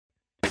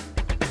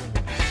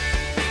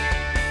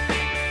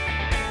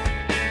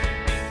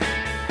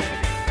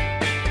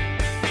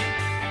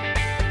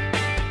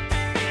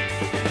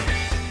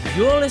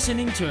You're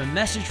listening to a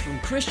message from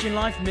Christian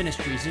Life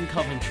Ministries in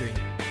Coventry,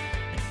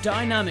 a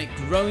dynamic,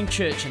 growing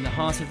church in the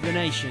heart of the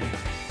nation.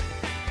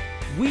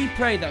 We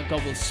pray that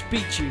God will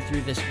speak to you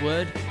through this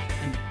word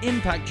and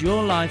impact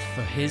your life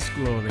for His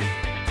glory.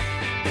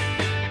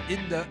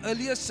 In the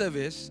earlier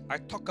service, I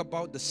talked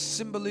about the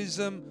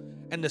symbolism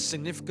and the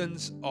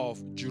significance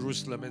of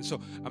Jerusalem. And so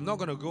I'm not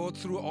going to go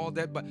through all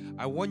that, but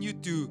I want you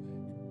to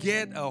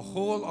get a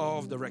hold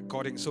of the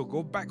recording. So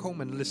go back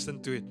home and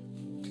listen to it.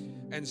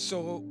 And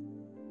so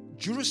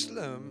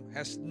Jerusalem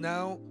has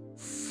now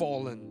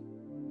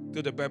fallen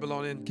to the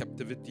Babylonian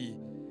captivity.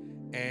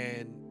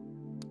 And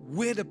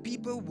where the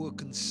people were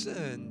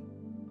concerned,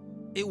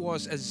 it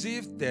was as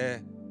if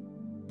their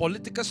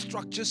political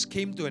structures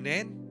came to an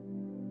end.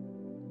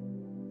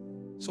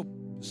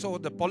 So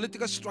the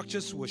political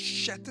structures were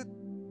shattered.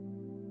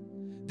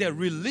 Their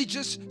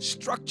religious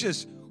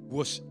structures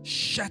was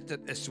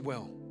shattered as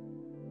well.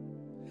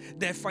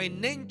 Their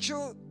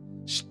financial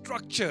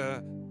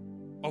structure,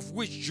 of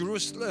which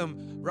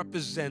Jerusalem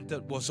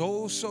represented, was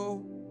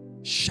also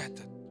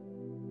shattered.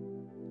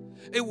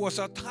 It was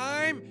a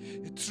time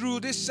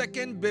through this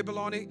second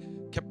Babylonic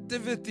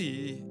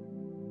captivity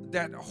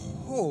that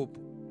hope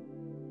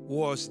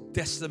was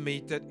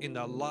decimated in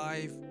the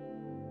life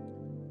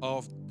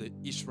of the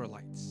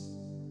Israelites.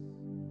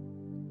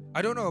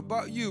 I don't know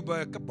about you,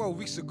 but a couple of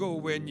weeks ago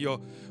when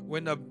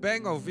the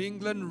Bank of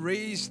England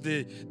raised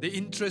the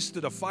interest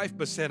to the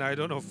 5%, I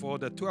don't know, for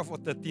the 12th or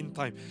 13th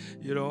time,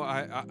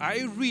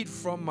 I read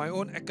from my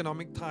own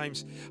economic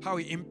times how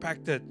it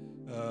impacted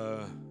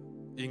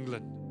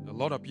England. A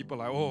lot of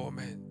people are like, oh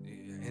man,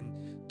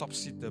 and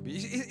topsy-turvy.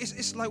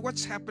 It's like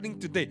what's happening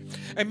today.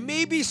 And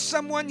maybe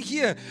someone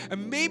here,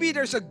 and maybe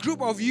there's a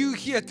group of you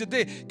here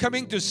today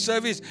coming to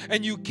service,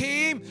 and you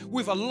came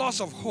with a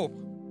loss of hope.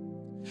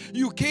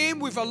 You came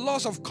with a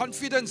loss of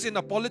confidence in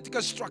the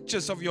political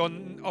structures of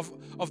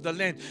the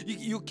land.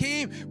 You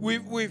came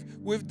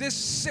with this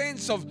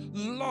sense of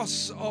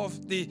loss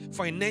of the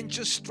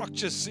financial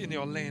structures in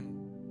your land.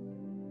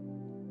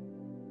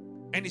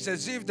 And it's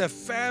as if the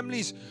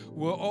families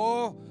were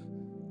all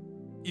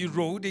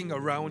eroding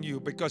around you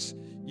because,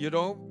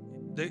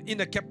 in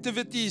the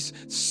captivities,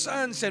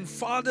 sons and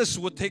fathers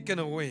were taken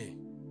away.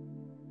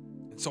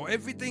 And so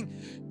everything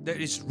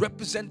that is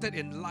represented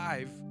in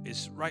life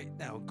is right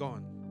now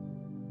gone.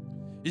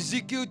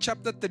 Ezekiel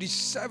chapter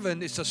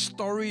 37 is a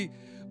story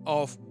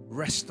of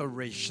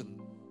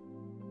restoration.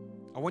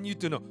 I want you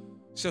to know.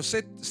 So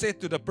say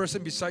to the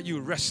person beside you,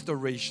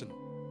 restoration.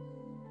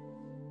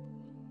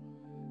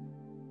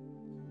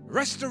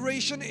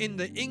 Restoration in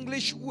the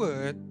English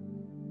word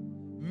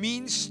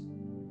means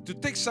to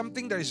take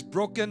something that is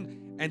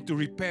broken and to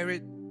repair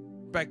it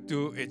back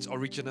to its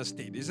original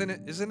state.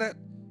 Isn't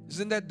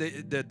that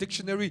the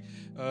dictionary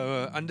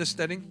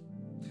understanding?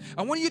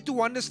 I want you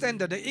to understand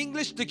that the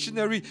English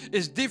dictionary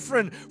is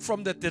different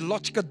from the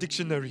theological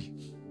dictionary.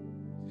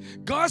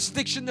 God's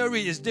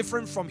dictionary is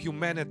different from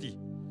humanity.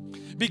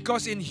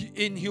 Because in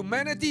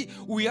humanity,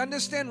 we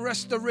understand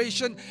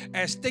restoration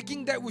as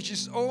taking that which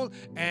is old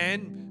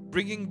and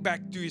bringing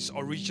back to its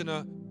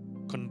original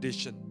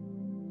condition.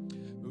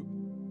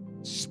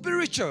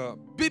 Spiritual,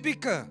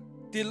 biblical,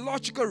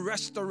 theological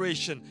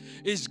restoration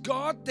is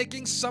God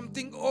taking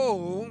something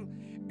old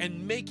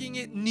and making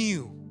it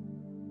new.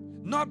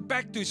 Not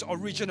back to its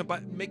original,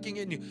 but making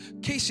it new.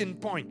 Case in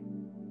point,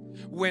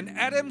 when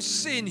Adam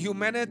sinned,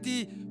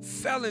 humanity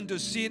fell into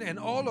sin and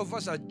all of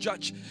us are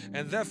judged,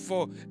 and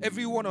therefore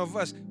every one of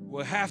us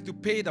will have to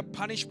pay the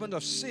punishment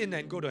of sin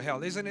and go to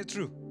hell. Isn't it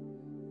true?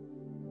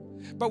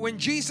 But when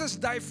Jesus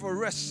died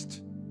for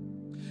us,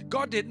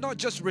 God did not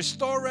just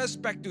restore us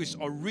back to its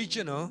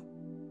original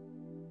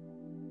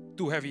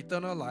to have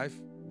eternal life,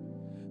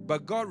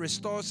 but God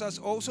restores us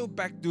also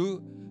back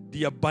to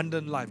the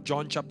abundant life.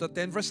 John chapter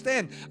 10 verse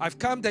 10. I've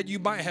come that you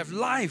might have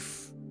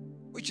life,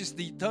 which is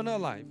the eternal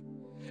life,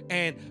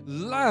 and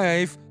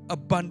life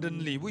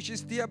abundantly, which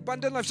is the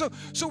abundant life.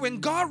 So when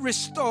God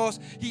restores,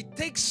 He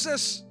takes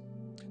us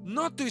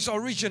not to its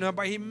original,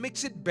 but He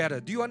makes it better.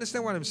 Do you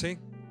understand what I'm saying?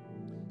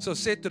 So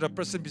say to the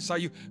person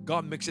beside you,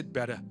 God makes it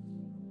better.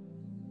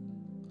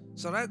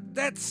 So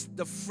that's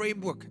the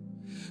framework.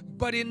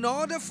 But in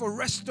order for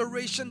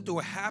restoration to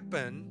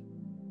happen,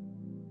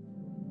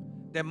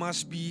 there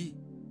must be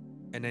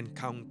an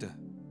encounter.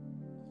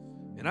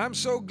 And I'm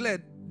so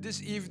glad this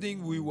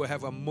evening we will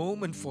have a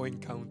moment for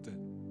encounter.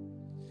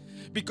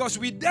 Because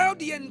without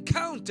the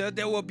encounter,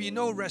 there will be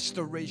no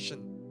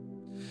restoration.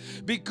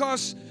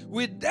 Because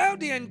without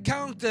the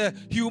encounter,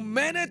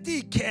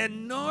 humanity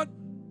cannot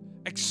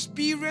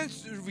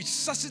experience the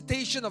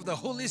resuscitation of the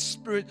Holy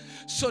Spirit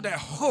so that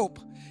hope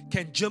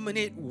can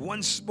germinate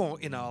once more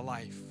in our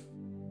life.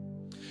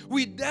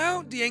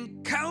 Without the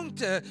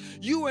encounter,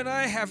 you and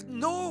I have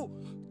no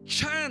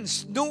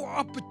chance, no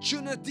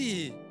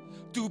opportunity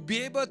to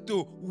be able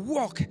to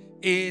walk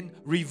in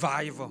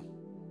revival.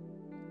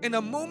 In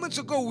a moment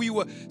ago, we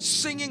were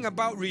singing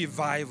about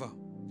revival.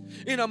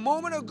 In a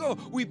moment ago,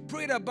 we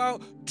prayed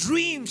about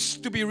dreams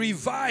to be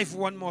revived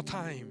one more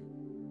time.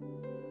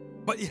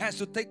 But it has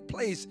to take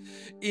place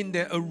in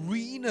the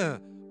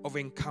arena of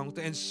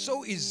encounter. And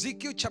so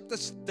Ezekiel chapter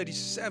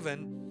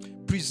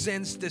 37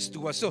 presents this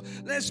to us. So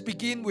let's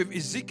begin with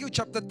Ezekiel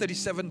chapter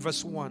 37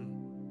 verse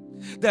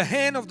 1. The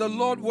hand of the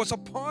Lord was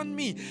upon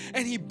me,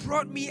 and He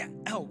brought me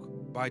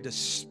out by the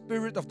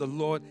Spirit of the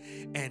Lord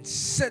and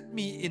set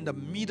me in the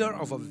middle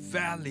of a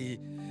valley.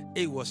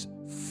 It was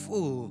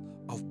full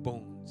of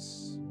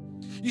bones.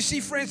 You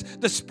see, friends,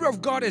 the Spirit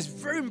of God is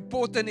very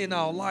important in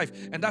our life.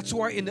 And that's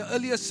why in the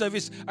earlier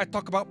service, I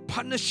talk about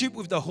partnership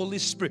with the Holy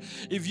Spirit.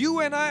 If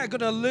you and I are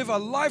going to live a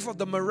life of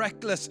the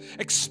miraculous,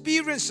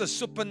 experience the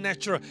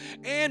supernatural,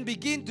 and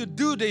begin to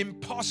do the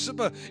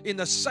impossible in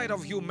the sight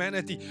of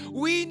humanity,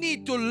 we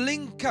need to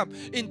link up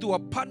into a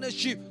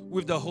partnership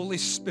with the Holy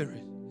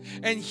Spirit.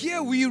 And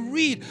here we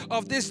read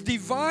of this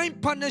divine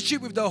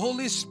partnership with the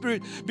Holy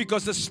Spirit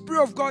because the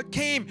Spirit of God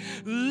came,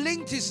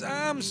 linked His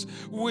arms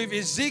with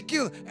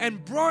Ezekiel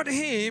and brought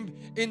him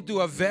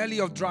into a valley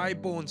of dry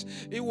bones.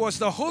 It was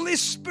the Holy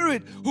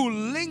Spirit who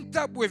linked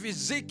up with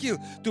Ezekiel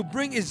to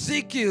bring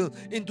Ezekiel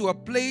into a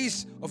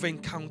place of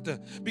encounter.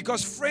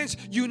 Because friends,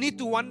 you need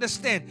to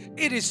understand,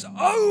 it is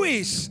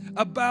always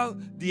about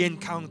the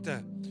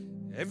encounter.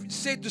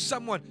 Say to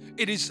someone,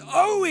 it is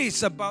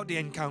always about the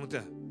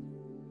encounter.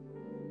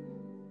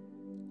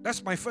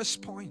 That's my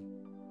first point.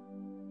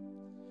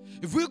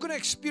 If we're going to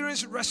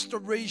experience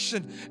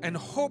restoration and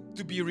hope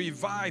to be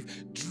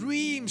revived,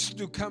 dreams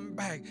to come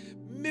back,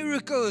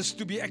 miracles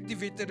to be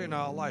activated in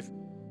our life,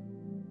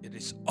 it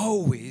is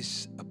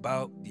always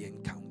about the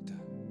encounter.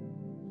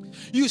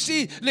 You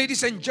see,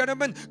 ladies and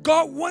gentlemen,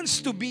 God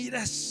wants to meet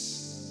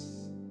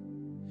us.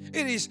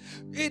 It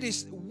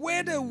is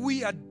whether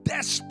we are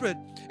desperate,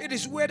 it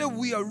is whether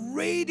we are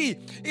ready,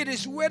 it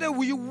is whether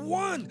we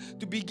want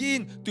to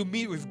begin to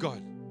meet with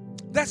God.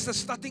 That's the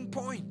starting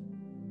point.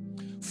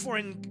 For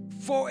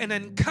an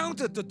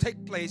encounter to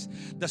take place,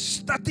 the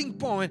starting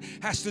point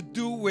has to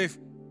do with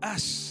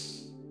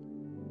us.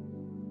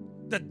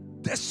 The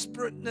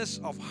desperateness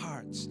of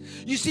hearts.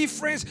 You see,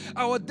 friends,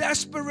 our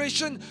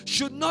desperation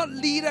should not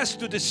lead us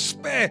to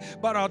despair,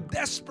 but our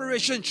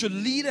desperation should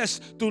lead us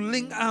to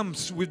link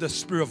arms with the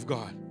Spirit of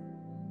God.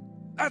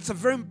 That's a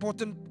very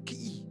important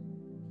key.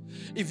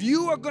 If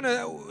you are going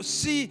to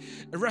see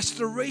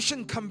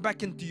restoration come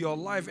back into your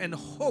life and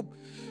hope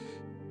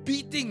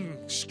beating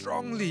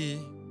strongly,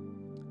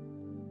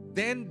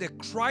 then the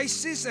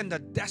crisis and the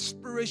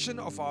desperation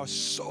of our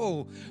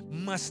soul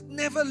must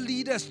never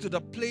lead us to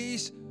the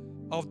place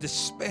of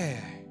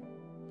despair,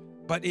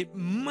 but it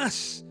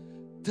must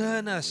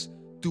turn us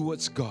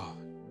towards God.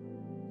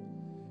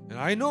 And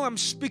I know I'm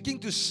speaking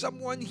to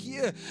someone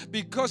here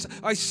because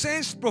I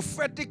sense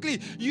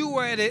prophetically you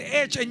are at the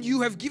edge and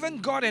you have given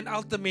God an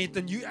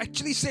ultimatum. You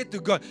actually said to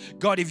God,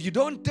 God, if you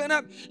don't turn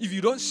up, if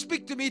you don't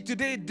speak to me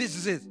today, this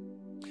is it.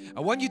 I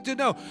want you to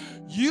know,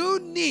 you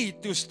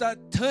need to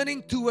start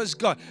turning towards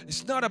God.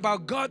 It's not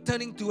about God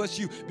turning towards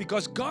you,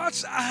 because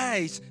God's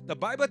eyes, the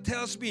Bible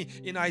tells me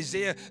in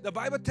Isaiah, the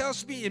Bible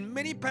tells me in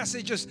many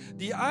passages,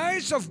 the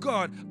eyes of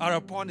God are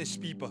upon His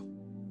people.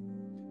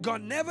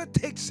 God never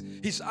takes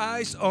His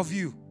eyes off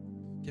you.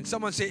 Can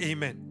someone say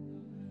amen?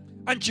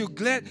 Aren't you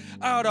glad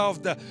out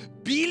of the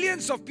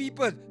billions of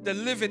people that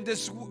live in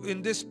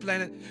this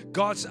planet,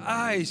 God's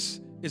eyes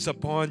is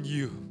upon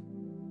you?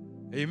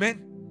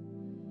 Amen?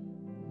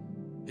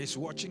 He's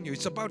watching you.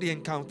 It's about the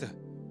encounter.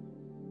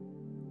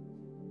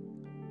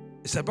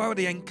 It's about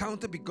the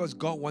encounter because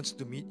God wants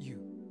to meet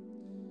you.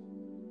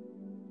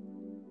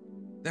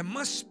 There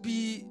must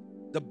be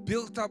the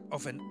build-up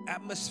of an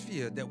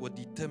atmosphere that will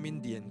determine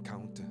the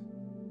encounter.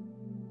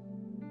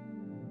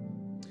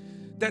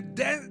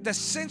 The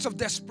sense of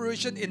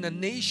desperation in the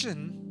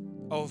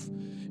nation of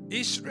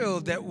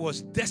Israel that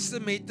was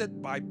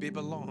decimated by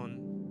Babylon,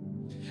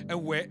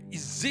 and where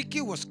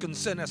Ezekiel was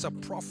concerned as a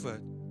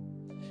prophet,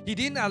 he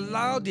didn't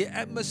allow the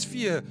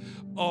atmosphere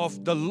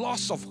of the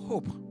loss of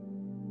hope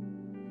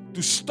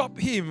to stop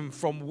him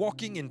from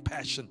walking in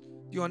passion.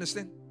 Do you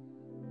understand?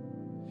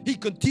 He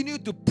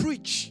continued to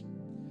preach.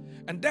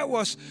 And that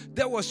was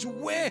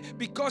where,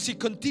 because he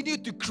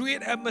continued to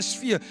create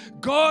atmosphere,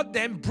 God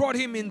then brought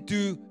him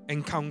into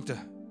encounter.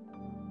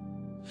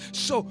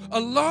 So a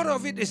lot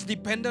of it is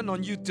dependent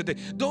on you today.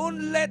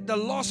 Don't let the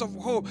loss of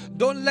hope,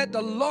 don't let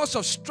the loss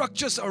of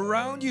structures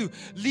around you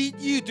lead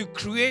you to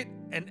create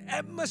an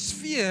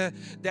atmosphere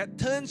that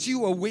turns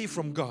you away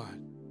from God.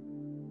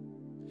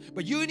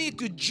 But you need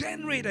to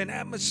generate an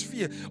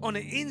atmosphere on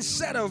the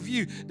inside of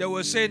you that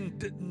will say,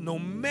 no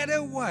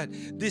matter what,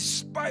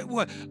 despite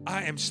what,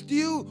 I am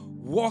still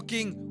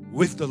walking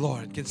with the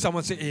Lord. Can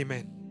someone say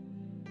amen?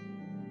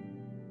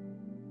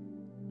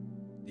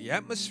 The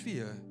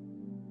atmosphere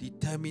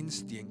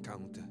determines the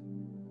encounter.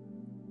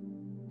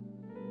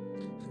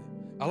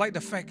 I like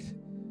the fact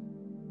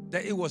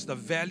that it was the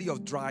valley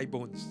of dry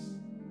bones.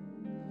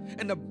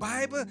 And the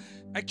Bible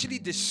actually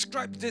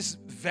describes this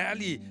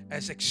valley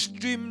as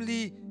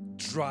extremely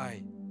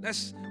dry.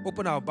 Let's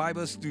open our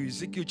Bibles to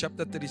Ezekiel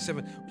chapter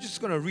 37. We're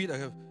just going to read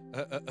a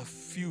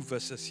few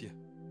verses here.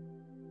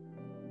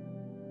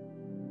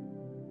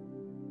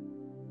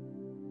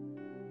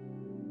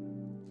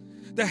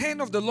 The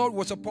hand of the Lord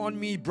was upon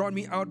me, brought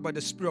me out by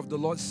the Spirit of the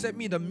Lord, set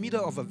me in the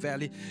middle of a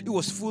valley. It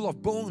was full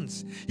of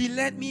bones. He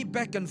led me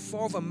back and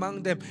forth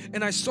among them,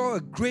 and I saw a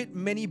great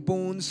many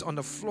bones on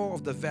the floor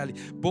of the valley,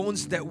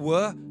 bones that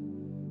were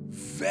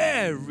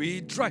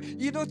very dry.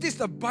 You notice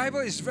the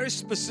Bible is very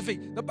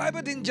specific. The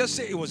Bible didn't just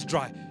say it was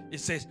dry. It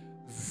says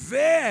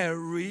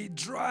very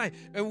dry.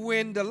 And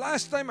when the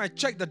last time I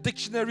checked the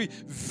dictionary,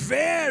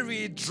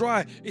 very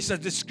dry is a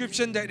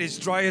description that is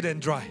drier than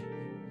dry.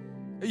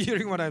 Are you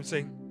hearing what I'm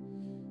saying?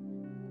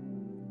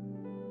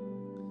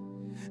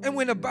 And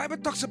when the Bible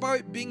talks about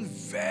it being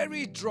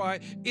very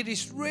dry, it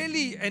is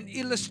really an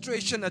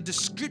illustration, a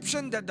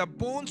description that the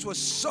bones were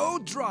so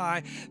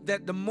dry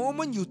that the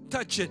moment you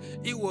touch it,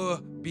 it will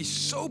be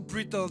so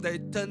brittle that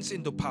it turns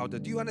into powder.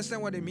 Do you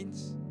understand what it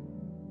means?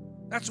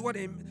 That's what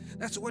it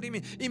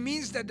means. It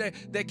means that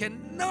there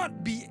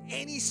cannot be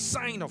any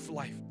sign of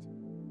life.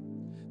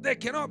 There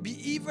cannot be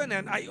even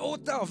an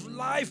iota of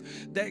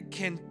life that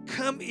can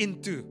come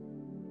into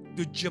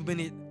to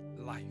germinate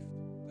life.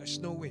 There's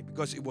no way,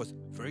 because it was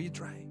very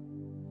dry.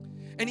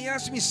 And he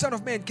asked me, Son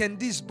of man, can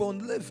this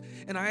bone live?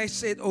 And I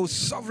said, Oh,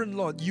 sovereign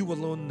Lord, you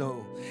alone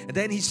know. And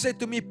then he said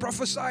to me,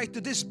 prophesy to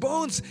these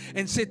bones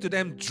and say to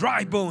them,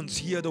 dry bones,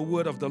 hear the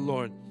word of the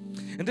Lord.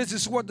 And this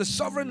is what the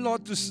sovereign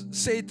Lord to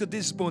say to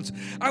these bones.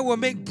 I will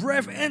make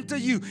breath enter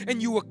you,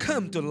 and you will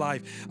come to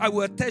life. I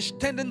will attach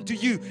tendon to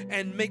you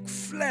and make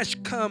flesh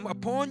come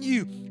upon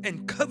you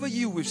and cover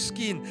you with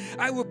skin.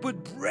 I will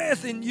put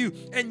breath in you,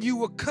 and you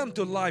will come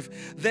to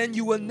life. Then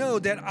you will know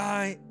that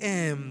I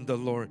am the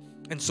Lord.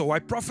 And so I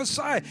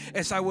prophesied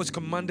as I was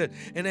commanded.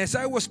 And as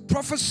I was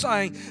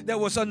prophesying, there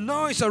was a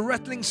noise, a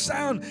rattling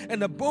sound, and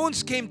the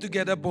bones came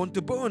together, bone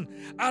to bone.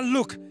 I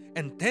looked,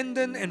 and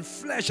tendon and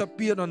flesh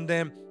appeared on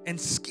them, and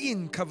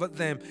skin covered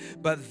them,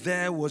 but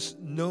there was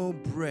no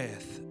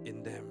breath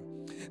in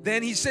them.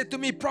 Then he said to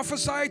me,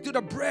 prophesy to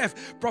the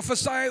breath,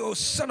 prophesy, O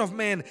Son of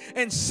Man,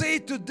 and say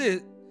to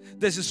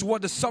this is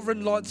what the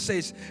sovereign Lord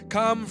says,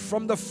 come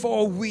from the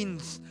four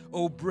winds,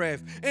 O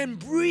breath, and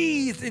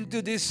breathe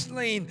into this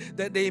slain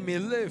that they may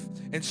live.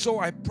 And so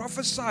I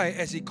prophesied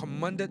as he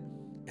commanded,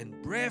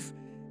 and breath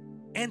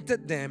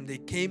entered them. They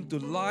came to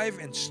life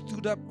and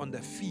stood up on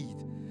their feet,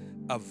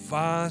 a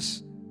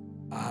vast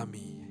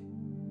army.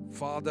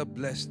 Father,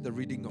 bless the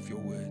reading of your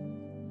word.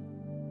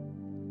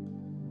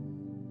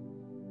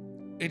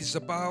 It is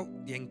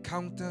about the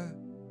encounter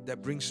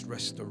that brings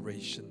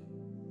restoration.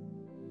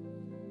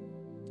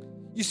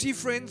 You see,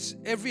 friends,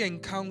 every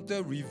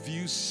encounter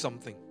reveals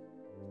something.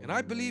 And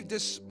I believe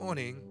this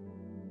morning,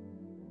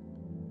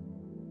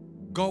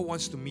 God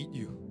wants to meet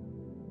you.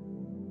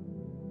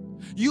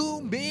 You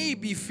may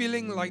be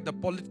feeling like the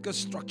political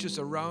structures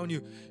around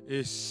you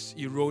is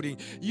eroding.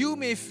 You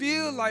may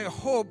feel like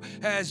hope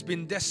has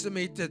been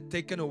decimated,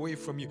 taken away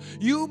from you.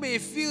 You may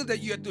feel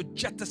that you have to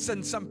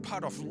jettison some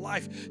part of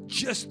life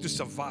just to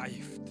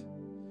survive.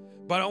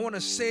 But I want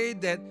to say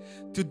that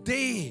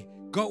today,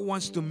 God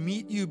wants to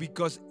meet you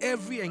because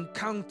every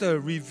encounter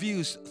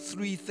reveals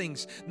three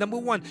things. Number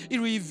one, it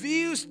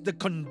reveals the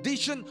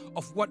condition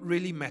of what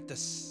really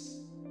matters.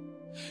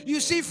 You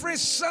see,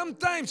 friends,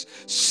 sometimes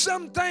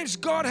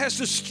God has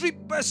to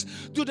strip us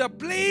to the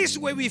place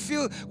where we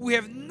feel we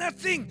have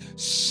nothing,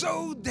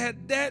 so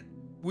that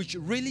which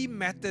really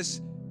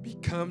matters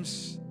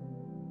becomes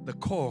the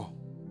core.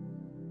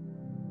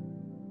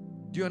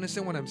 Do you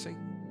understand what I'm saying?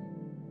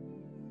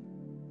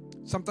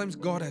 Sometimes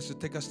God has to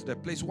take us to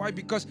that place. Why?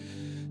 Because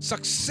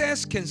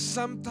success can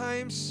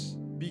sometimes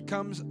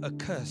become a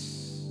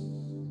curse.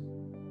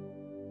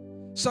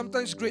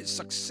 Sometimes great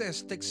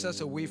success takes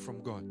us away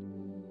from God.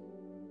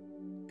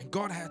 And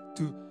God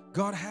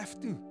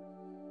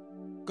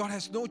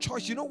has no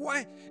choice. You know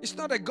why? It's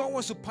not that God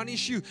wants to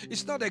punish you.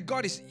 It's not that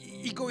God is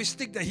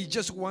egoistic, that He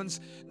just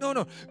wants.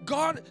 No.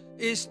 God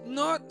is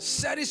not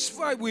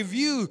satisfied with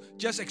you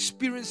just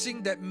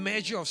experiencing that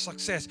measure of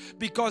success,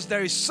 because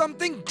there is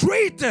something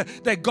greater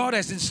that God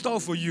has in store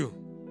for you.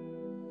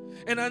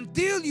 And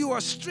until you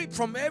are stripped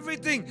from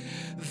everything,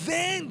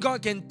 then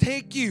God can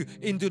take you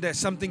into that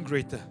something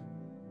greater.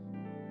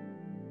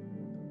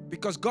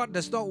 Because God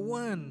does not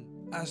want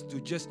us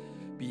to just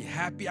be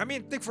happy. I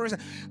mean, take for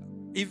instance,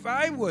 if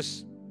I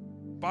was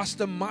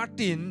Pastor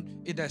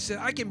Martin in that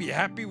sense, I can be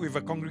happy with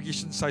a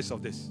congregation size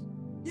of this.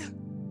 Yeah,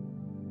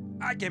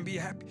 I can be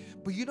happy.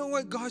 But you know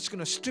what? God's going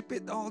to strip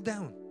it all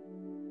down.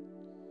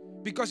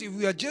 Because if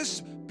we are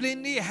just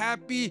plainly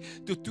happy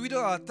to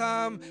twiddle our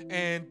thumb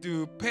and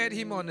to pat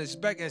him on his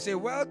back and say,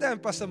 well done,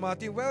 Pastor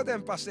Martin, well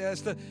done, Pastor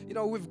Esther,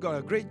 we've got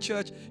a great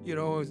church,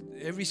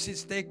 every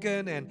seat's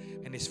taken and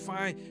it's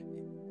fine.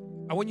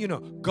 I want you to know,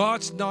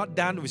 God's not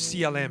done with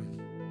CLM.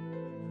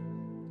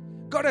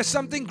 God has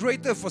something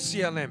greater for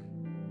CLM.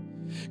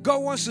 God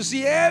wants to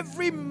see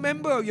every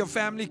member of your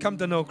family come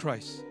to know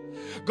Christ.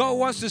 God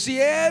wants to see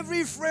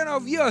every friend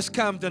of yours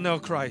come to know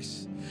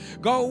Christ.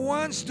 God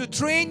wants to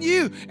train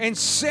you and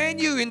send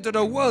you into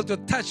the world to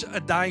touch a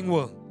dying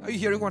world. Are you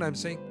hearing what I'm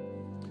saying?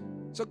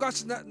 So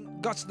God's not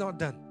done. God's not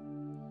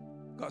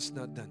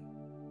done.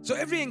 So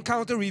every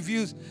encounter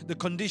reveals the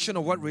condition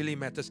of what really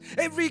matters.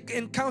 Every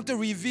encounter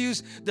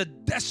reveals the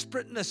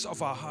desperateness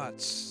of our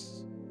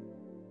hearts.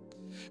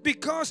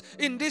 Because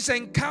in this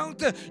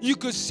encounter, you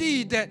could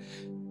see that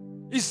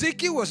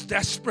Ezekiel was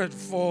desperate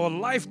for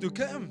life to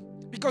come.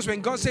 Because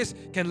when God says,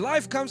 can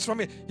life come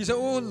from it? He said,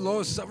 oh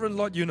Lord, sovereign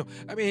Lord, you know.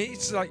 I mean,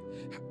 it's like,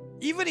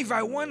 even if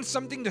I want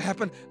something to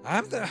happen,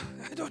 I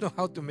don't know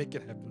how to make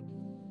it happen.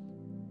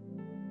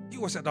 He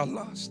was at a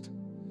loss.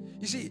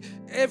 You see,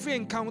 every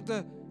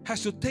encounter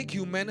has to take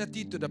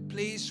humanity to the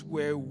place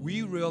where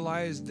we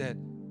realize that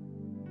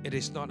it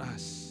is not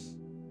us.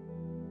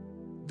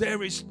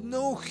 There is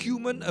no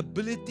human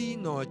ability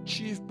nor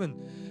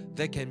achievement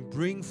that can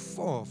bring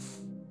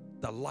forth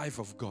the life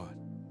of God.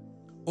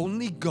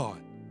 Only God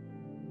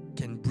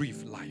can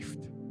breathe life.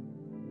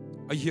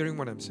 Are you hearing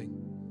what I'm saying?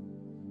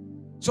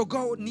 So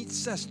God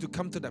needs us to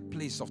come to that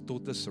place of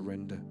total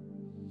surrender.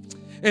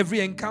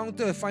 Every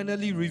encounter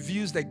finally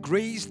reveals that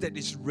grace that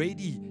is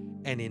ready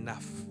and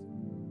enough.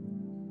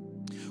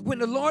 When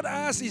the Lord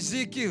asked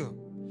Ezekiel,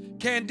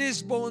 can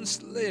these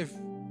bones live?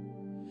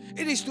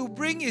 It is to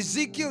bring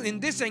Ezekiel in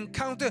this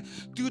encounter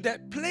to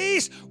that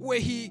place where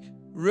he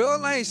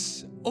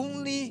realized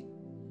only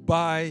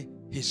by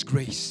His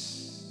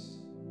grace.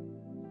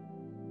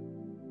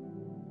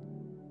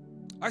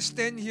 I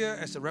stand here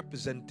as a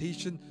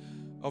representation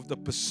of the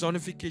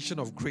personification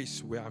of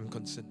grace where I'm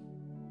concerned.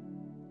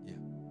 Yeah.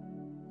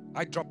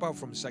 I dropped out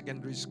from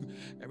secondary school.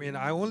 I mean,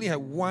 I only had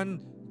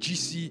one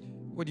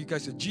what do you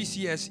guys say?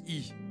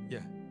 GCSE. Yeah.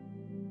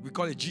 We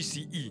call it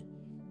GCE. You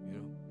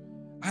know.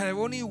 I have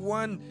only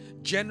one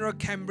general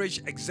Cambridge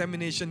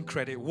examination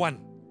credit. One.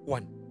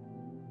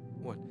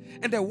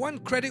 And that one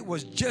credit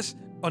was just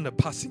on the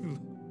passing.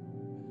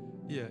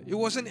 Yeah. It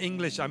wasn't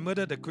English. I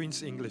murdered the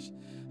Queen's English.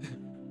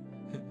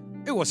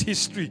 It was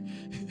history.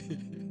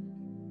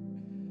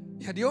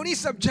 Yeah, the only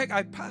subject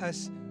I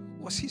passed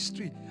was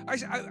history.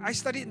 I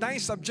studied 9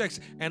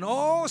 subjects, and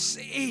all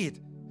 8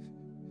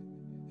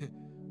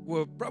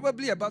 were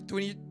probably about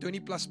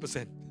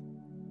 20+%.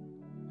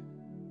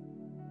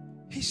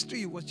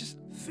 History was just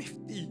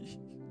 50+.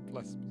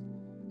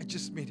 I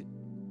just made it.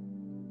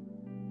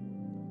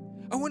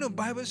 I went to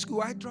Bible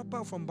school. I dropped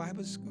out from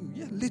Bible school.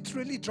 Yeah,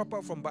 literally dropped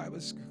out from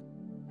Bible school.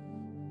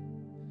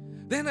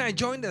 Then I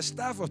joined the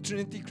staff of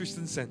Trinity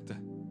Christian Center.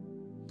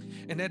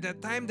 And at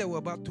that time, there were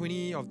about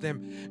 20 of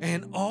them.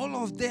 And all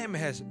of them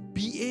has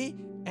BA,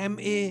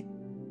 MA,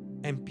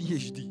 and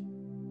PhD.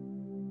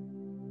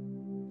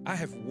 I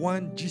have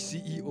one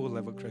GCE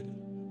O-level credit.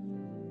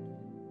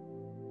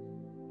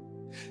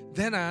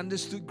 Then I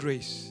understood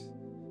grace.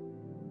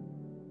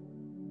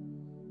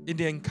 In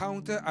the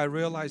encounter, I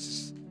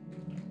realized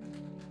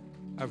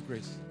I have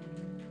grace.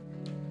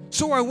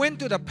 So I went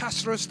to the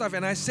pastoral staff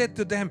and I said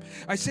to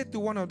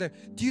one of them,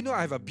 do you know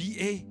I have a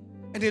BA?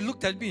 And they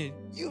looked at me,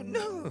 you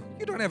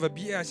don't have a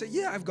BA. I said,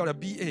 yeah, I've got a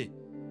BA.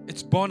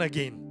 It's born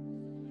again.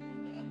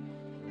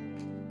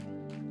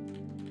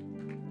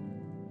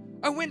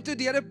 I went to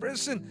the other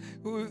person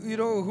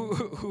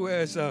who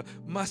has a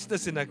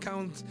master's in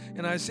accounts,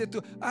 and I said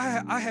to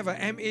her, I have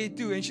an MA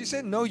too. And she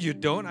said, no, you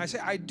don't. I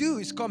said, I do.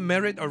 It's called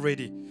merit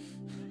already.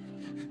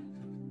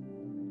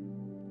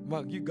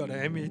 Mark, you got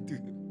an MA too.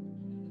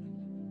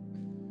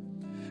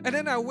 And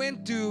then I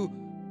went to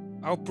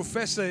our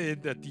professor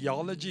in the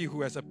theology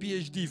who has a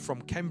PhD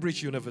from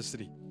Cambridge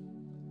University.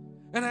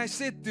 And I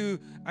said to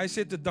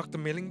Dr.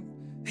 Milling,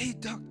 hey,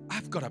 Doc,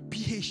 I've got a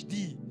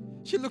PhD.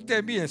 She looked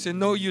at me and said,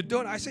 no, you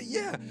don't. I said,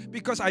 yeah,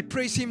 because I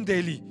praise him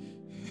daily.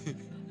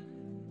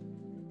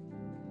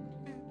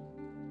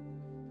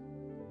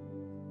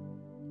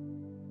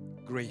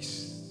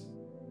 Grace.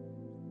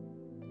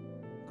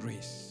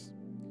 Grace.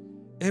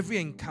 Every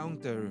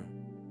encounter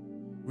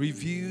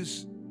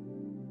reveals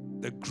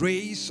the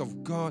grace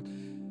of God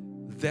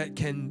that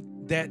can,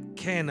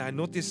 I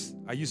notice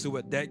I use the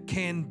word, that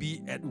can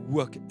be at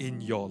work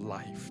in your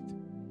life.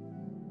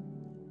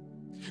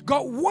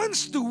 God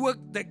wants to work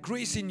that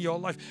grace in your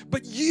life,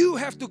 but you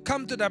have to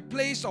come to that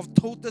place of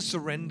total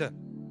surrender.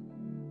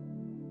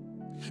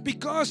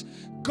 Because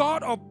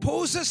God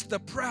opposes the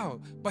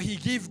proud, but He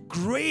gives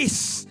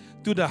grace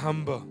to the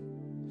humble.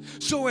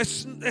 So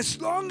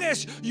as long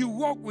as you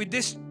walk with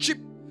this chip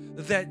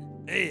that,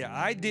 hey,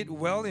 I did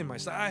well in my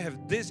life, I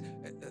have this,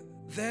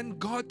 then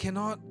God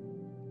cannot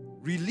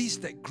release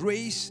that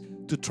grace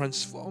to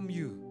transform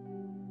you.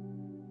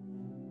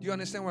 Do you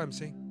understand what I'm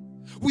saying?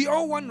 We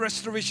all want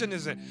restoration,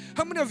 isn't it?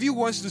 How many of you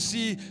wants to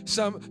see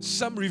some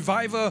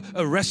revival,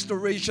 a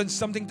restoration,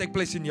 something take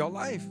place in your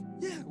life?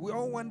 Yeah, we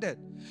all want that.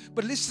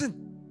 But listen,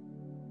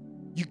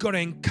 you got to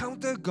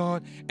encounter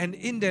God, and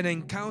in that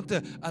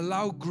encounter,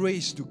 allow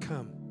grace to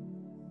come.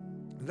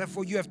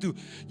 Therefore, you have to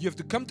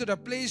come to the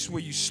place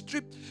where you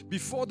strip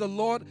before the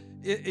Lord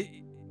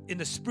in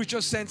the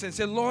spiritual sense and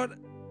say, Lord,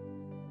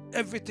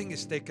 everything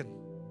is taken,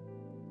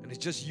 and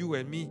it's just you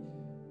and me.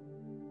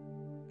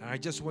 And I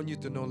just want you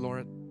to know,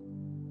 Lord,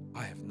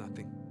 I have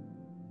nothing.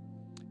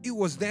 It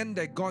was then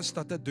that God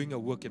started doing a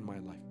work in my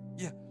life.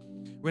 Yeah.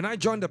 When I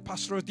joined the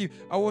pastoral team,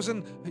 I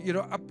wasn't,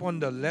 up on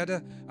the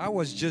ladder. I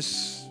was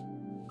just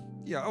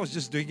I was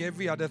just doing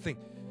every other thing.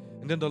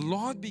 And then the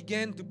Lord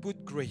began to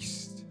put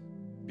grace,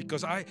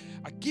 because I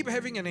keep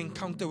having an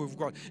encounter with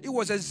God. It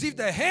was as if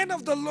the hand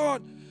of the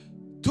Lord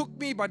took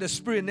me by the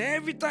Spirit, and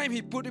every time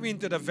He put me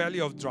into the valley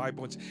of dry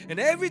bones. And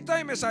every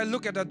time as I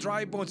look at the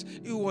dry bones,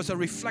 it was a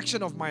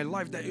reflection of my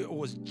life, that it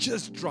was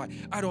just dry.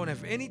 I don't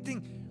have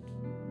anything.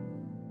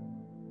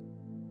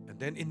 And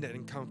then in that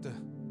encounter,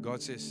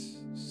 God says,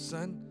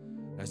 son,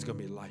 there's going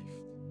to be life.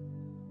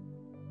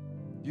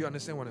 Do you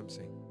understand what I'm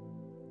saying?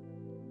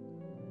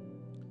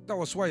 That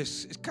was why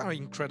it's kind of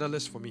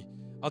incredulous for me,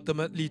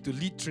 ultimately, to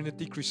lead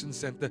Trinity Christian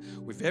Center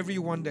with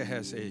everyone that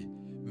has a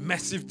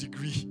massive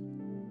degree.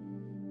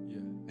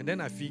 And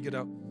then I figured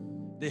out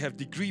they have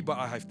degree, but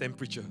I have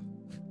temperature.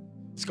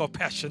 It's called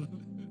passion.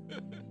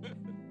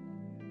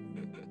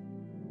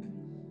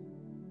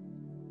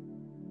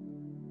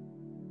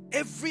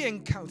 Every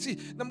encounter, see,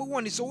 number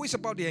one, it's always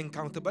about the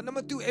encounter. But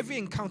number two, every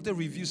encounter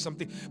reveals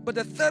something. But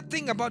the third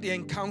thing about the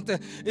encounter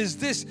is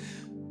this.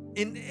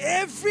 In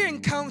every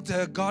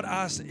encounter, God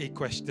asks a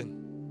question.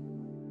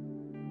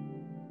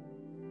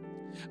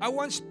 I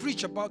once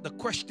preached about the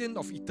question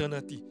of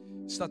eternity,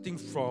 starting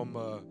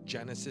from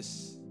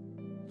Genesis.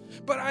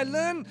 But I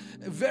learned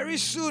very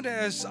soon,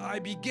 as I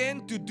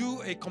began to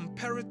do a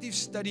comparative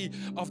study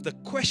of the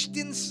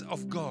questions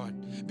of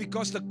God,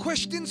 because the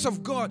questions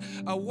of God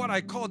are what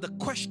I call the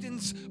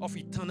questions of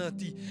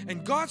eternity.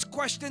 And God's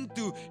question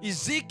to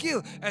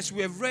Ezekiel, as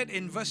we have read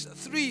in verse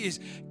 3, is,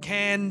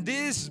 can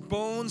these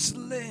bones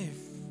live?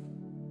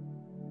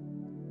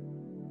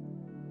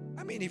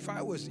 I mean, if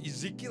I was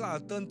Ezekiel,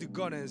 I'll turn to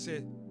God and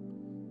say,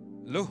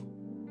 "Lo,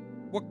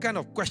 what kind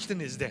of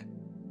question is that?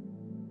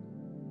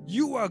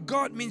 You are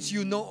God means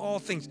you know all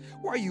things.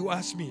 Why you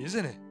ask me,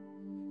 isn't it?"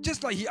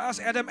 Just like He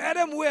asked Adam,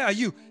 "Adam, where are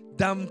you?"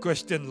 Dumb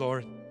question,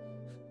 Lord.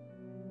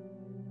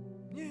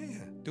 Yeah,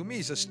 to me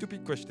it's a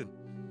stupid question.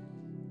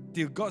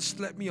 Till God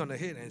slapped me on the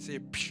head and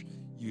said, "Psh,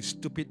 you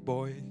stupid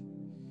boy."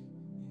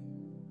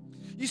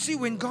 You see,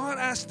 when God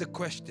asks the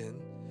question,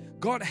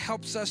 God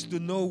helps us to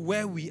know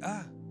where we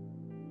are.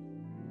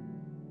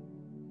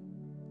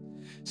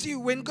 See,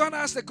 when God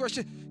asks the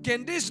question,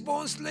 can these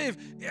bones live?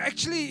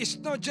 Actually, it's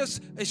not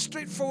just a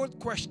straightforward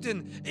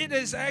question. It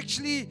is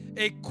actually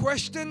a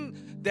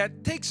question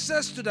that takes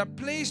us to the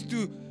place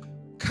to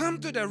come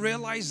to the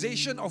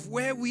realization of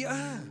where we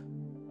are.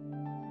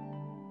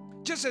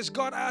 Just as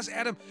God asked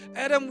Adam,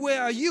 "Adam,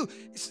 where are you?"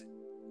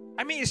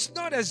 It's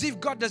not as if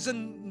God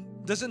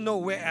doesn't know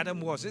where Adam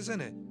was,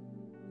 isn't it?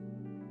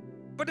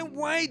 But then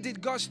why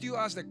did God still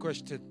ask that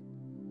question?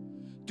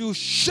 To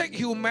shake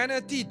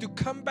humanity to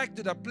come back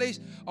to the place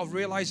of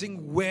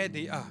realizing where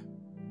they are.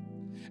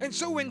 And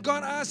so when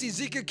God asked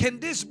Ezekiel, "Can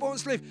these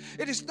bones live?"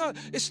 It's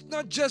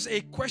not just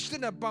a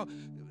question about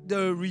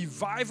the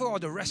revival or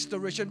the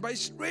restoration, but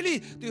it's really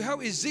to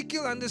help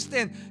Ezekiel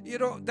understand.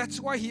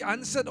 That's why he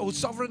answered, "O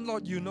sovereign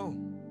Lord, you know."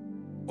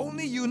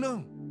 Only you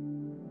know.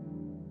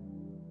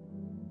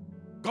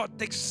 God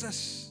takes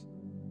us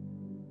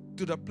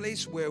to the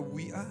place where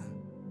we are.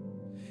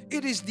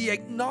 It is the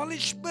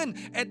acknowledgement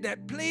at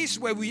that place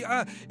where we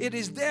are. It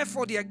is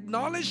therefore the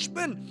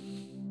acknowledgement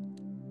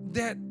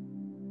that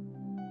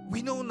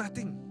we know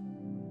nothing.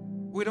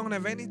 We don't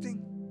have anything.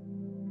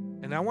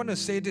 And I want to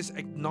say this: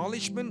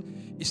 acknowledgement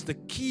is the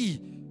key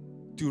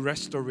to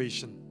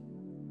restoration.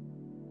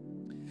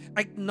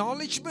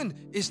 Acknowledgement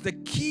is the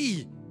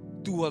key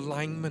to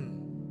alignment.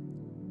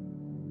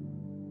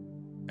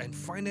 And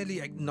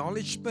finally,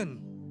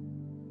 acknowledgement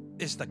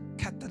is the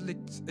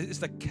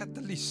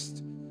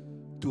catalyst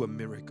to a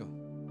miracle.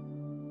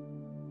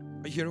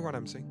 Are you hearing what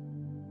I'm saying?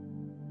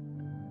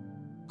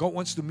 God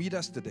wants to meet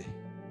us today.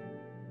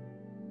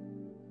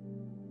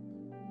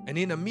 And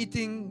in a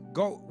meeting,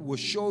 God will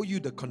show you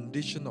the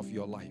condition of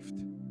your life.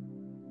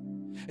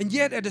 And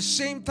yet at the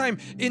same time,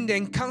 in the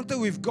encounter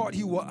with God,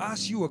 He will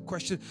ask you a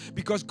question,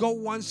 because God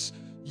wants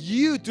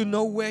you to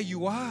know where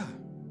you are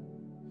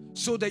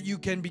so that you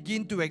can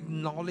begin to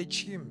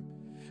acknowledge Him.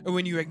 And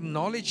when you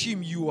acknowledge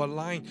Him, you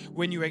align.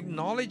 When you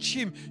acknowledge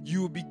Him,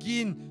 you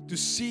begin to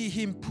see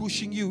Him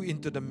pushing you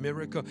into the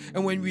miracle.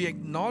 And when we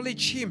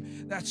acknowledge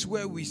Him, that's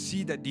where we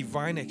see that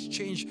divine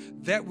exchange.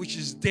 That which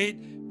is dead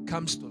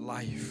comes to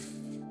life.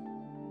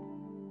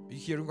 Are you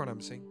hearing what I'm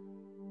saying?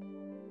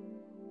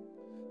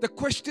 The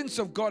questions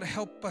of God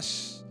help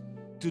us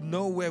to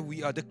know where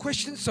we are. The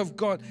questions of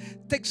God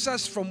takes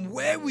us from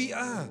where we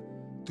are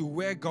to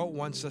where God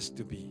wants us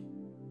to be.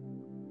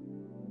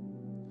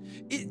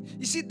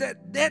 You see,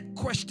 that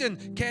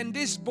question, can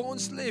these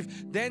bones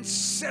live, then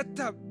set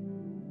up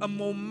a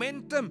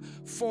momentum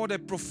for the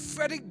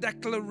prophetic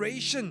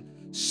declaration,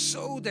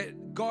 so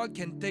that God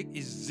can take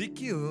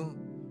Ezekiel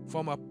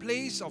from a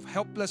place of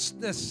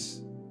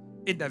helplessness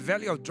in the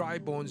valley of dry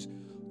bones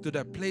to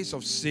the place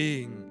of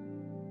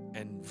seeing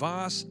a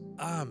vast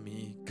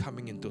army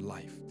coming into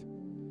life.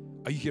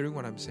 Are you hearing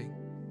what I'm saying?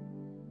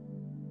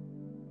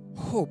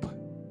 Hope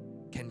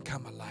can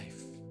come alive.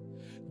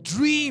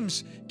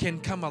 Dreams can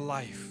come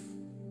alive.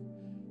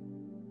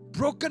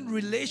 Broken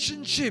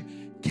relationship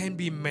can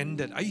be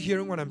mended. Are you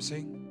hearing what I'm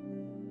saying?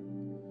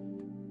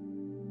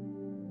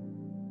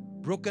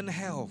 broken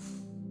health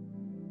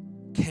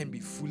can be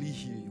fully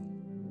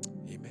healed.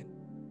 Amen.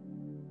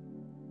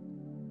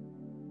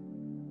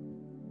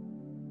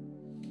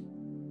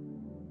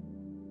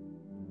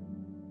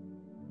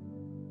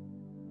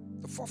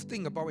 The fourth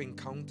thing about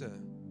encounter,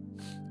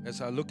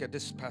 as I look at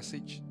this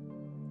passage,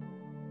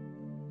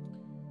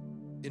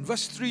 in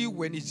verse 3,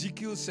 when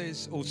Ezekiel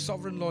says, "O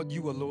sovereign Lord,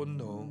 you alone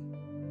know,"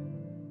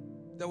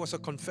 there was a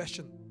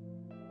confession.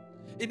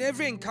 In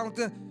every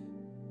encounter,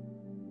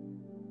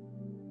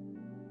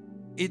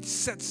 it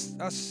sets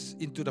us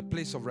into the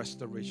place of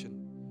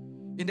restoration.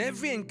 In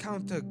every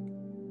encounter,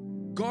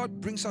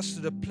 God brings us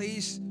to the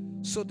place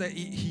so that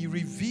He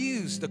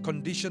reveals the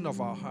condition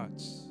of our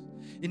hearts.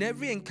 In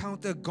every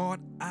encounter, God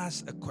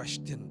asks a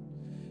question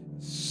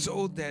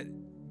so that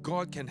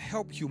God can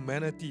help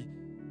humanity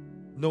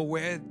know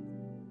where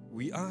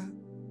we are,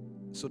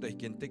 so that He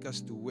can take us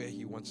to where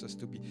He wants us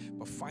to be.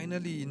 But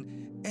finally,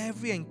 in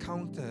every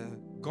encounter,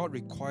 God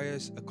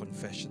requires a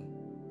confession.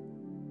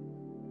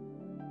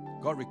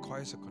 God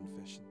requires a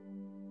confession.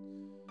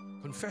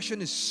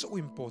 Confession is so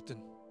important.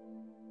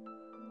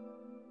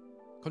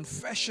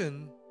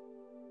 Confession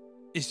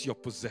is your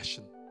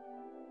possession.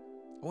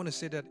 I want to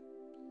say that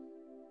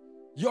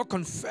your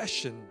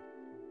confession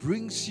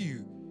brings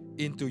you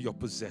into your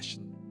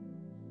possession.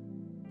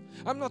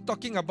 I'm not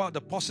talking about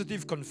the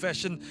positive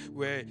confession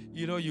where,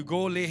 you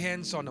go lay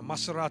hands on a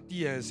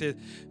Maserati and say,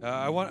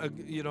 I want,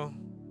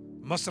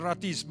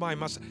 Maserati is mine.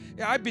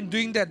 Yeah, I've been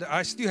doing that.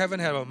 I still haven't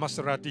had a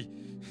Maserati.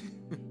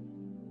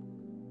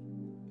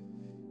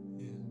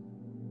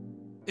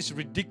 It's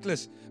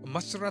ridiculous. A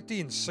Maserati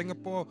in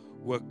Singapore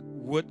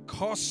would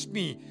cost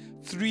me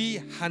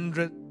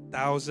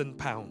 300,000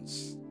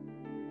 pounds.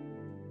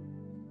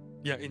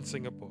 Yeah, in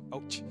Singapore.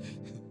 Ouch.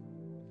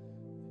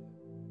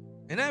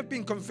 And I've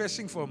been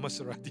confessing for a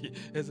Maserati.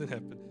 It hasn't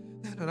happened.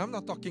 No, I'm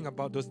not talking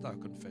about those type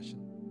of confession.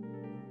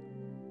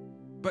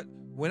 But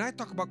when I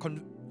talk about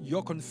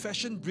your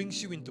confession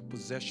brings you into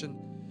possession,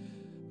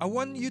 I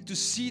want you to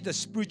see the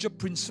spiritual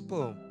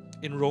principle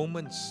in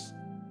Romans.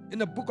 In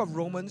the book of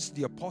Romans,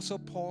 the Apostle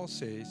Paul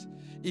says,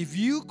 if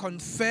you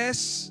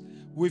confess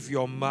with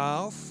your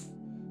mouth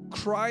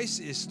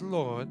Christ is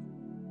Lord,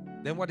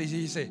 then what does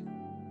he say?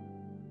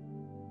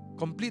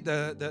 Complete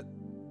the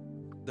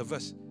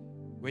verse.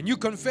 When you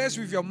confess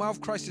with your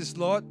mouth Christ is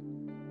Lord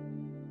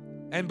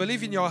and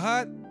believe in your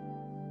heart,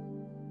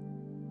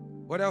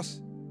 what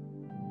else?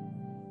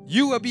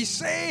 You will be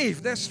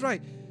saved. That's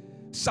right.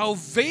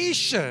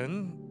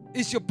 Salvation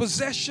is your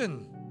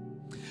possession.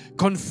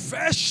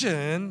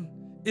 Confession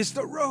is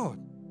the road.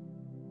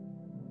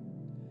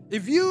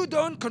 If you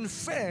don't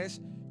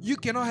confess, you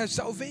cannot have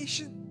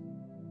salvation.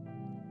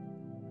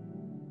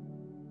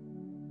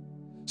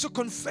 So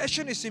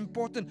confession is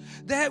important.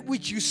 That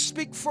which you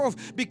speak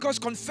forth, because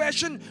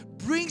confession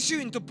brings you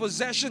into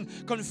possession.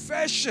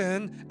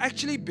 Confession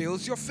actually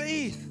builds your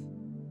faith.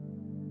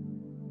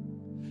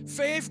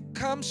 Faith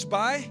comes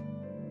by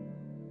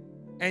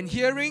and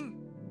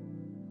hearing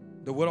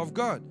the Word of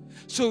God.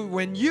 So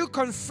when you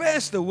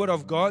confess the Word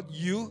of God,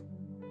 you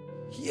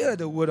hear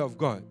the Word of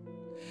God.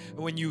 And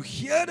when you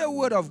hear the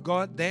Word of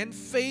God, then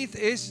faith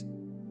is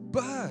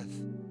birth.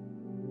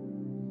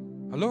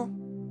 Hello?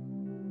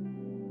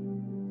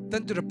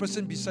 Turn to the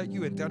person beside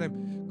you and tell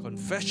them,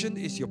 confession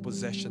is your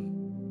possession.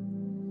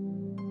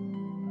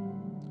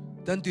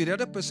 Turn to the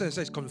other person and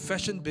say,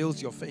 confession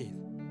builds your faith.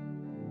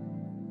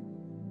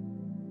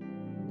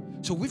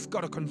 So we've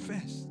got to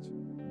confess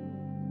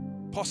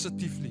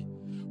positively.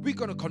 We're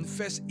going to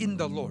confess in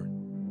the Lord.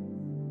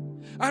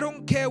 I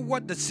don't care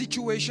what the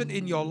situation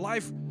in your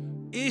life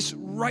is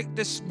right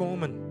this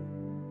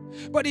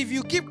moment. But if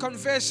you keep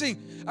confessing,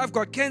 I've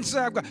got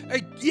cancer,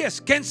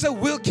 yes, cancer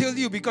will kill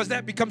you, because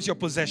that becomes your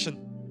possession.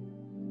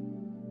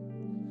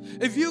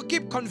 If you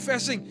keep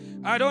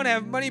confessing, I don't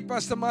have money,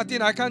 Pastor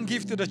Martin, I can't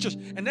give to the church,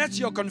 and that's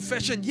your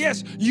confession,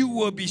 yes, you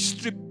will be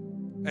stripped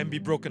and be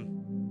broken.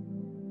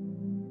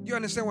 Do you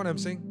understand what I'm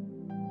saying?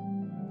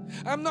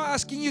 I'm not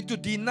asking you to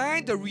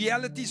deny the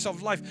realities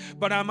of life,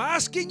 but I'm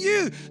asking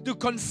you to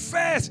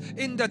confess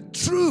in the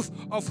truth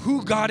of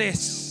who God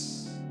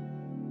is.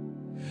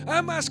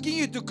 I'm asking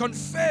you to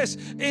confess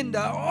in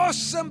the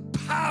awesome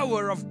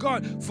power of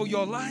God for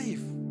your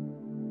life.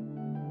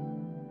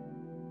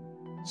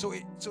 So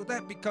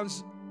that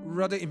becomes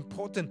rather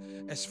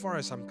important as far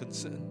as I'm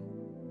concerned.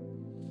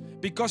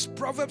 Because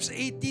Proverbs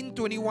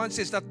 18:21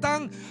 says, the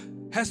tongue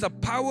has the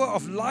power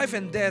of life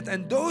and death,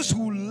 and those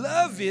who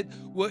love it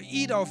will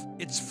eat of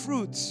its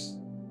fruits.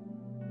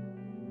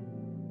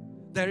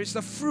 There is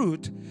a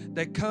fruit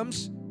that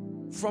comes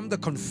from the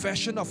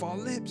confession of our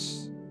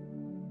lips.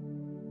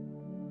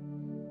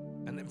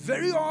 And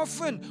very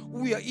often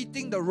we are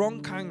eating the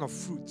wrong kind of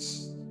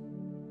fruits.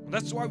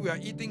 That's why we are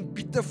eating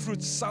bitter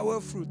fruits, sour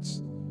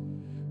fruits,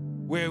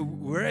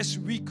 whereas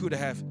we could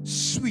have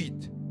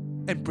sweet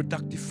and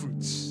productive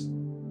fruits.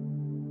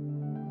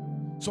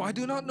 So I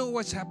do not know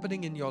what's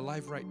happening in your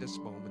life right this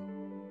moment.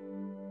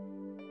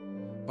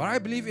 But I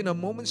believe in a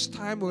moment's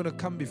time we're going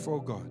to come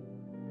before God.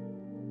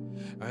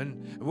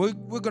 And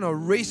we're going to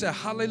raise a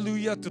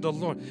hallelujah to the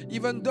Lord.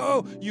 Even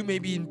though you may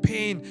be in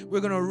pain, we're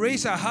going to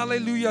raise a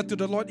hallelujah to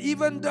the Lord.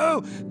 Even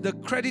though the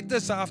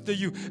creditors are after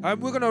you,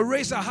 and we're going to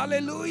raise a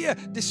hallelujah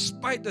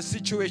despite the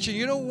situation.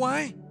 You know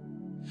why?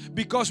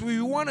 Because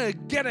we want to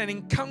get an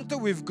encounter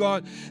with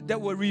God that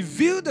will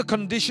reveal the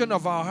condition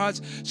of our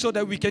hearts so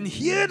that we can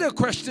hear the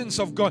questions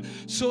of God,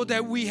 so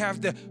that we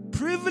have the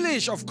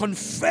privilege of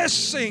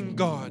confessing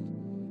God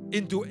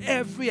into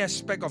every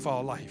aspect of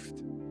our life.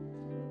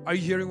 Are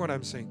you hearing what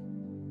I'm saying?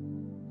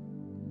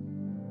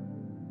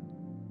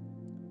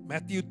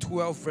 Matthew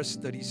 12 verse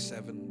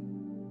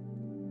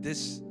 37.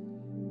 This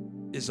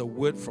is a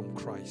word from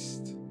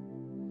Christ.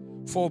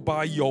 For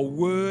by your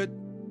word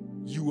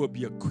you will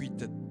be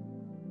acquitted,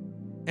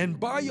 and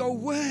by your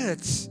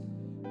words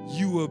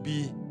you will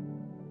be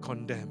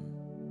condemned.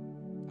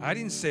 I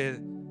didn't say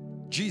it.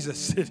 Jesus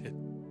said it.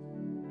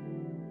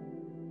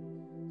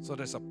 So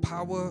there's a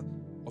power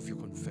of your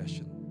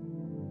confession.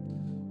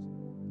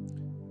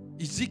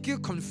 Ezekiel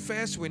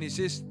confessed when he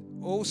says,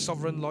 "Oh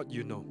sovereign Lord,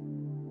 you know."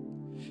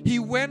 He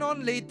went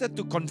on later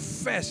to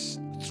confess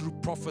through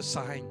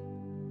prophesying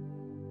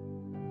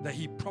that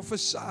he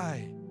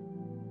prophesied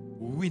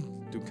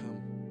wind to come.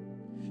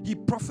 He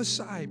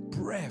prophesied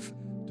breath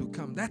to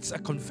come. That's a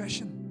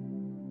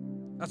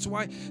confession. That's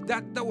why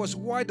that was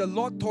why the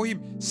Lord told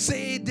him,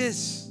 say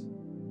this.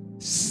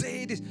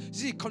 Say this.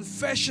 See,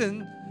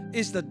 confession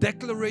is the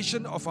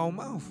declaration of our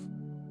mouth.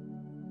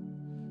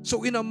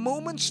 So in a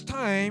moment's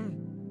time,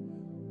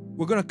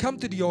 we're going to come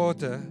to the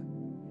altar,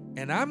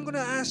 and I'm going to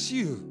ask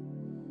you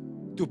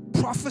to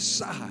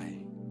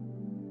prophesy,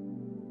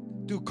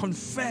 to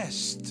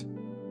confess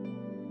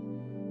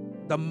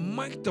the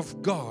might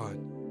of God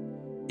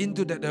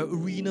into that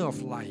arena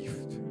of life.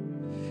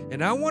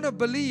 And I want to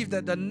believe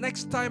that the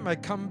next time I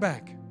come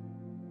back,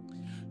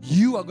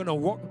 you are going to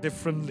walk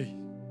differently,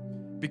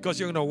 because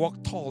you're going to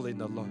walk tall in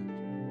the Lord.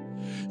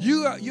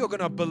 You're going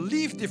to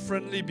believe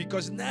differently,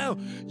 because now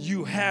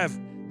you have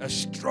a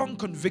strong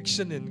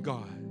conviction in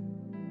God.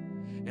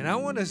 And I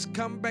want to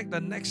come back the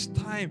next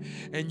time,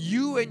 and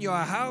you and your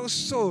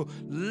household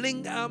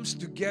link arms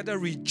together,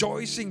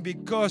 rejoicing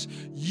because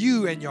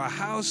you and your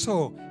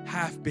household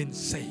have been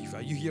saved.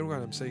 Are you hearing what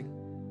I'm saying?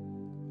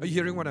 Are you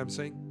hearing what I'm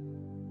saying?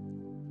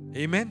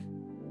 Amen?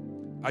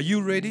 Are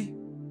you ready?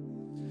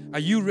 Are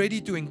you ready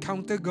to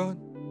encounter God?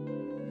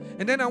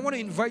 And then I want to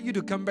invite you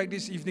to come back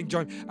this evening,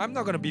 join. I'm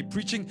not going to be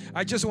preaching.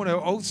 I just want to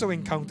also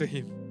encounter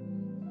Him.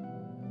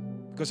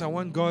 Because I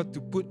want God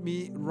to put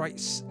me right.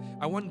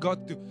 I want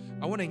to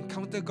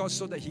encounter God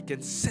so that He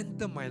can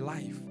center my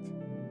life.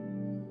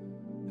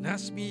 And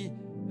ask me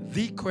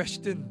the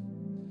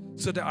question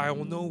so that I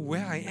will know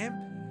where I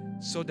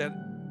am, so that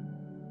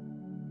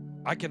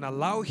I can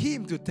allow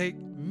Him to take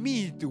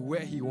me to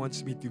where He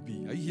wants me to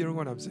be. Are you hearing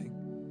what I'm saying?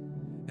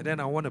 And then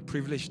I want a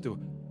privilege to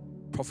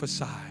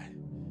prophesy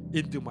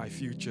into my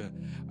future.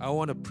 I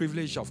want a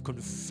privilege of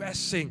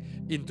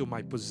confessing into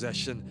my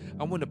possession.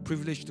 I want a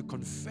privilege to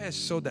confess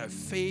so that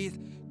faith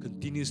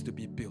continues to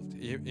be built.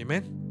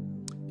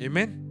 Amen?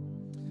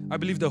 Amen? I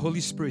believe the Holy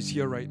Spirit is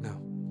here right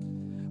now.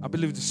 I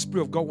believe the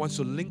Spirit of God wants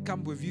to link up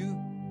with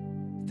you,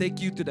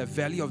 take you to the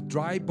valley of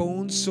dry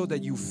bones so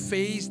that you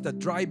face the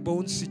dry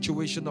bones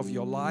situation of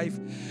your life,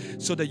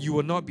 so that you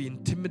will not be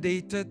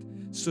intimidated,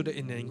 so that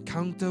in an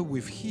encounter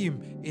with Him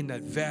in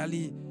that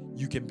valley,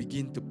 you can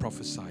begin to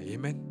prophesy.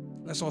 Amen?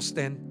 Let's all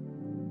stand.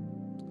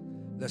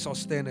 Let's all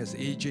stand as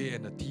AJ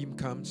and the team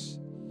comes.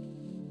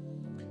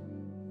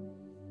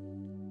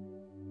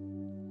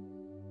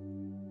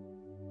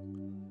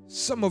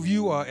 Some of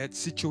you are at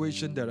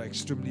situations that are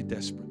extremely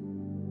desperate.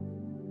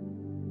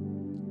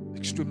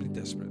 Extremely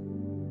desperate.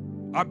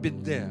 I've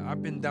been there.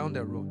 I've been down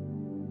that road.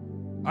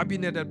 I've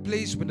been at that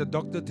place when the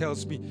doctor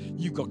tells me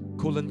you got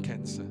colon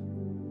cancer.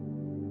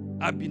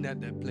 I've been at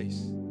that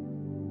place.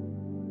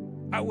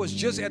 I was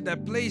just at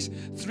that place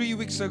 3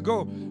 weeks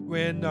ago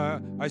when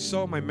I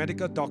saw my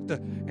medical doctor,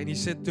 and he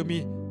said to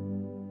me,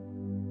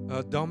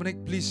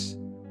 Dominic, please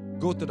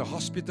go to the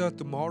hospital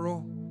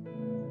tomorrow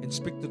and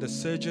speak to the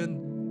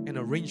surgeon and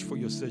arrange for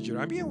your surgery.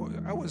 I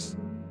mean, I was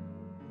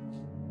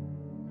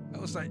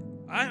like,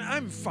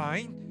 I'm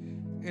fine.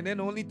 And then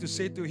only to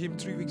say to him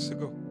 3 weeks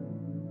ago,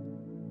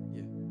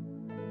 yeah.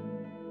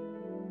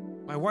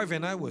 My wife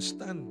and I were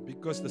stunned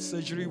because the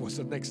surgery was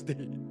the next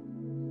day.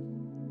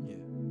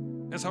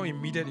 That's how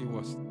immediate it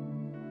was.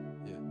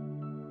 Yeah.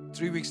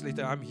 3 weeks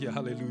later, I'm here.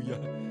 Hallelujah.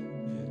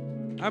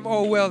 Yeah. I'm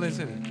all well,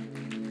 isn't it?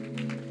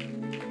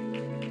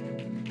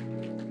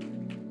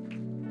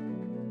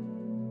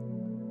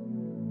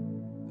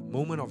 The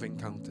moment of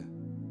encounter.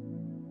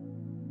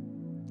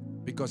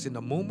 Because in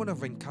the moment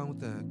of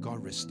encounter,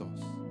 God restores.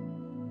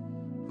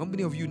 How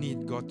many of you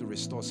need God to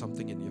restore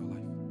something in your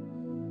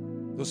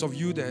life? Those of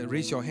you that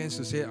raise your hands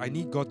to say, I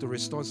need God to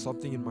restore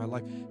something in my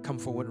life, come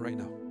forward right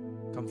now.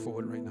 Come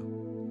forward right now.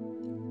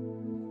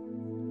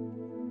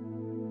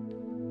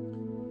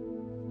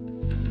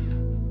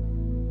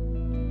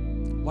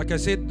 Like I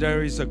said,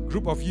 there is a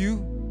group of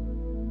you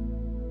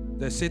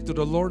that said to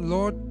the Lord,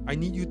 Lord, I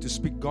need you to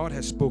speak. God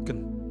has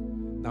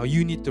spoken. Now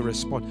you need to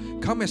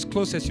respond. Come as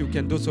close as you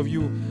can. Those of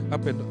you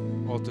up at the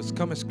altars,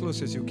 come as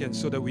close as you can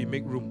so that we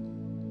make room.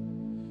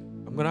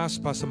 I'm going to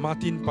ask Pastor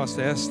Martin,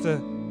 Pastor Esther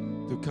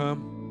to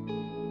come.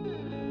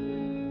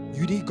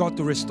 You need God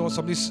to restore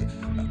something.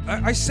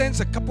 I sense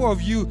a couple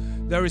of you,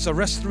 there is a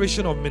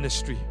restoration of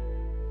ministry.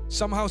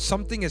 Somehow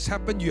something has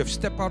happened. You have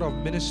stepped out of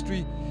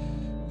ministry.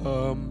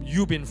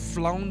 You've been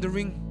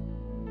floundering,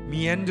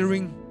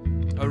 meandering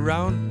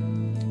around,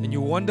 and you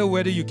wonder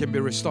whether you can be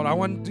restored. I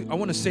want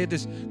to say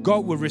this.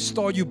 God will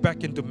restore you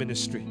back into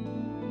ministry.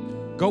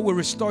 God will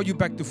restore you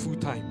back to full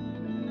time.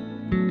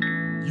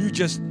 You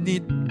just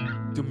need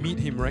to meet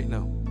Him right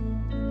now.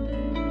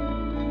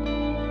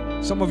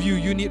 Some of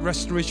you need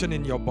restoration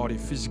in your body,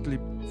 physical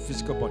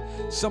body.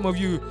 Some of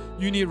you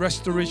need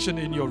restoration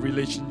in your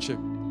relationship.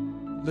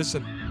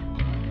 Listen,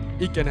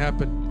 it can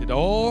happen. It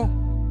all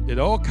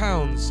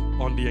counts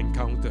on the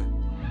encounter.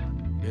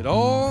 It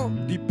all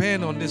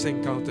depends on this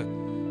encounter.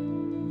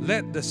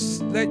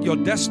 Let your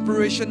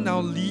desperation now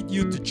lead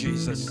you to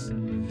Jesus.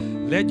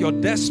 Let your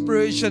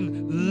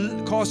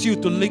desperation cause you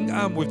to link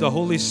arm with the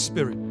Holy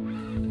Spirit.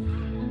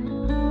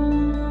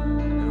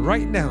 And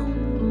right now,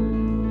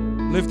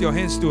 lift your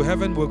hands to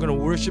heaven. We're going to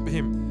worship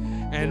Him.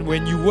 And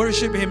when you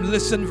worship Him,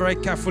 listen very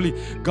carefully.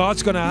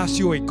 God's going to ask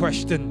you a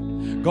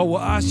question. God will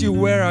ask you,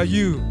 where are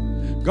you?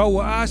 God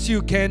will ask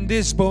you, can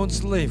these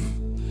bones live?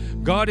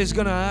 God is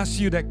going to ask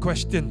you that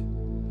question.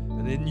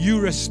 And then you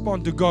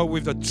respond to God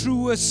with the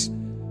truest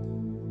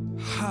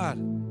heart,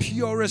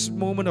 purest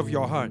moment of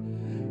your heart.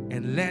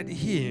 And let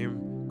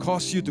Him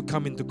cause you to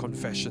come into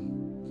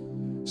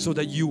confession so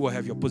that you will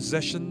have your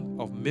possession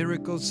of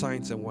miracles,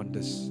 signs, and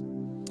wonders.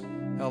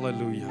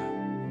 Hallelujah.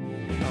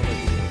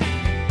 Hallelujah.